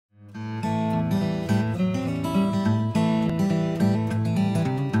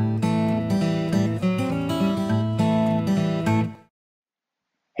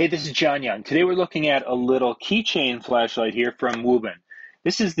Hey, this is John Young. Today we're looking at a little keychain flashlight here from WUBEN.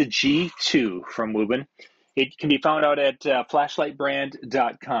 This is the G2 from WUBEN. It can be found out at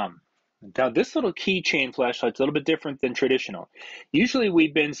flashlightbrand.com. Now, this little keychain flashlight is a little bit different than traditional. Usually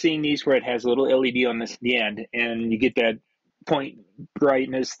we've been seeing these where it has a little LED on the end and you get that point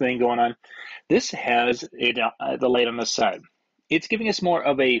brightness thing going on. This has the light on the side. It's giving us more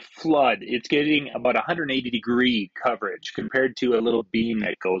of a flood. It's getting about 180-degree coverage compared to a little beam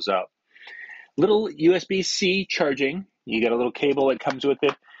that goes up. Little USB-C charging. You got a little cable that comes with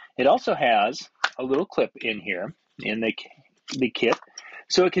it. It also has a little clip in here in the kit,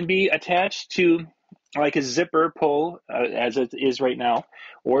 so it can be attached to like a zipper pull, as it is right now,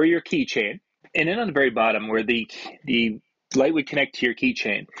 or your keychain. And then on the very bottom where the light would connect to your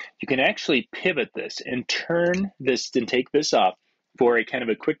keychain, you can actually pivot this and turn this and take this off for a kind of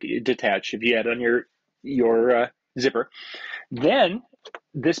a quick detach if you had on your zipper. Then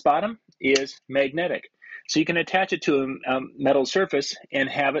this bottom is magnetic. So you can attach it to a metal surface and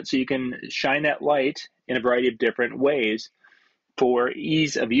have it so you can shine that light in a variety of different ways for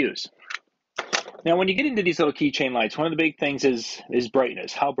ease of use. Now, when you get into these little keychain lights, one of the big things is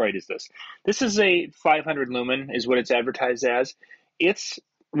brightness. How bright is this? This is a 500 lumen is what it's advertised as. It's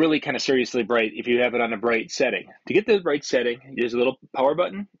really kind of seriously bright if you have it on a bright setting. To get the bright setting, there's a little power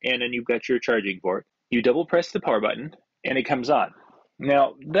button, and then you've got your charging port. You double press the power button, and it comes on.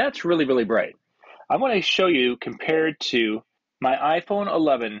 Now, that's really, really bright. I want to show you compared to my iPhone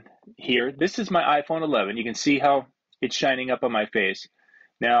 11 here. This is my iPhone 11. You can see how it's shining up on my face.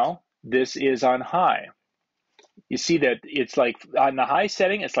 Now, this is on high. You see that it's like on the high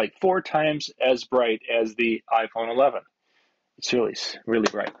setting, it's like 4 times as bright as the iPhone 11. It's really, really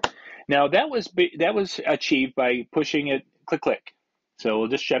bright. Now that was achieved by pushing it, click, click. So we'll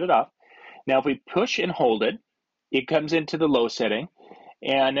just shut it off. Now if we push and hold it, it comes into the low setting.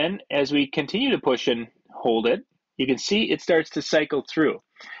 And then as we continue to push and hold it, you can see it starts to cycle through.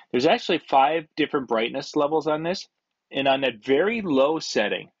 There's actually 5 different brightness levels on this. And on that very low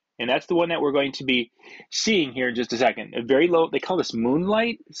setting, and that's the one that we're going to be seeing here in just a second, a very low, they call this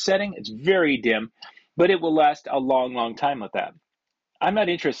moonlight setting. It's very dim, but it will last a long, long time with that. I'm not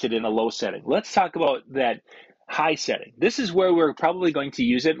interested in a low setting. Let's talk about that high setting. This is where we're probably going to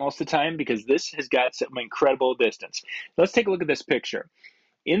use it most of the time because this has got some incredible distance. Let's take a look at this picture.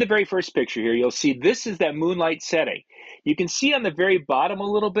 In the very first picture here, you'll see this is that moonlight setting. You can see on the very bottom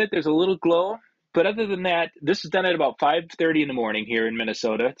a little bit, there's a little glow. But other than that, this was done at about 5:30 in the morning here in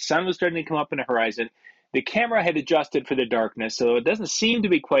Minnesota. The sun was starting to come up in the horizon. The camera had adjusted for the darkness, so it doesn't seem to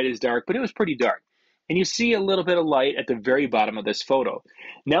be quite as dark, but it was pretty dark. And you see a little bit of light at the very bottom of this photo.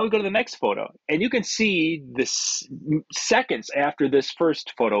 Now we go to the next photo, and you can see this seconds after this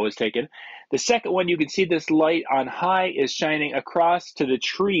first photo was taken. The second one, you can see this light on high is shining across to the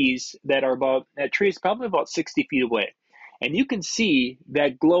trees that tree is probably about 60 feet away. And you can see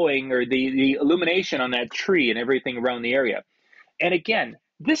that glowing or the illumination on that tree and everything around the area. And again,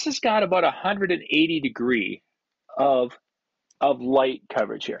 this has got about 180 degree of light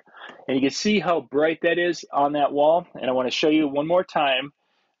coverage here. And you can see how bright that is on that wall. And I want to show you one more time.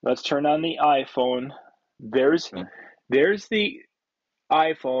 Let's turn on the iPhone. There's the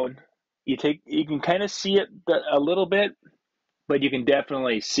iPhone. You can kind of see it a little bit, but you can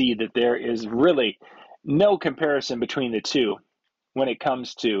definitely see that there is really no comparison between the two when it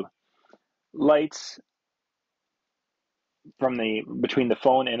comes to lights between the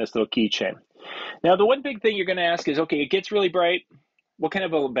phone and this little keychain. Now, the one big thing you're going to ask is, okay, it gets really bright. What kind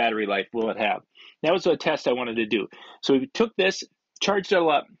of a battery life will it have? That was a test I wanted to do. So we took this, charged it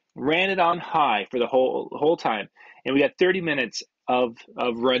all up, ran it on high for the whole time, and we got 30 minutes of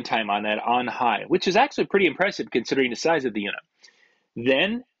runtime on that on high, which is actually pretty impressive considering the size of the unit.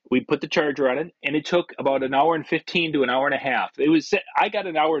 Then we put the charger on it, and it took about an hour and 15 to an hour and a half. I got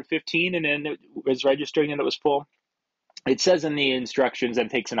an hour and 15, and then it was registering that it was full. It says in the instructions that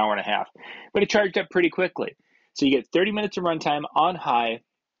it takes an hour and a half, but it charged up pretty quickly. So you get 30 minutes of runtime on high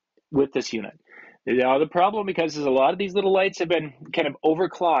with this unit. Now the problem, because a lot of these little lights have been kind of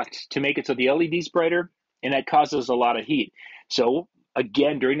overclocked to make it so the LED's brighter, and that causes a lot of heat. So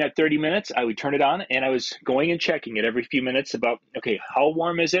again, during that 30 minutes, I would turn it on, and I was going and checking it every few minutes about, okay, how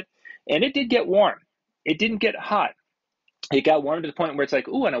warm is it? And it did get warm. It didn't get hot. It got warm to the point where it's like,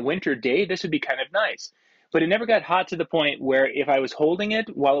 ooh, on a winter day, this would be kind of nice. But it never got hot to the point where if I was holding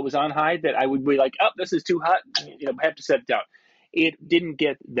it while it was on high, that I would be like, oh, this is too hot, I have to set it down. It didn't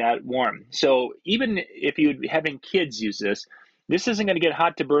get that warm. So even if you're having kids use this isn't going to get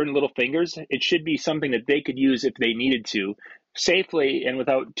hot to burn little fingers. It should be something that they could use if they needed to, safely and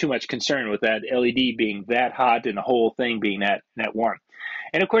without too much concern with that LED being that hot and the whole thing being that warm.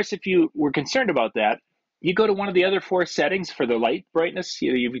 And of course, if you were concerned about that, you go to one of the other 4 settings for the light brightness.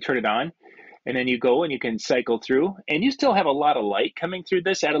 You turn it on, and then you go and you can cycle through, and you still have a lot of light coming through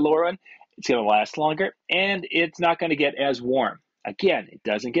this at a lower one. It's going to last longer, and it's not going to get as warm. Again, it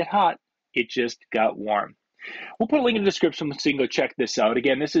doesn't get hot. It just got warm. We'll put a link in the description so you can go check this out.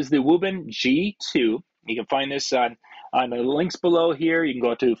 Again, this is the WUBEN G2. You can find this on the links below here. You can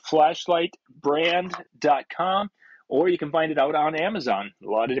go to flashlightbrand.com, or you can find it out on Amazon. A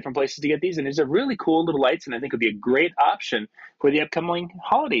lot of different places to get these, and these are really cool little lights, and I think would be a great option for the upcoming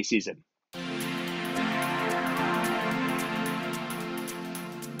holiday season.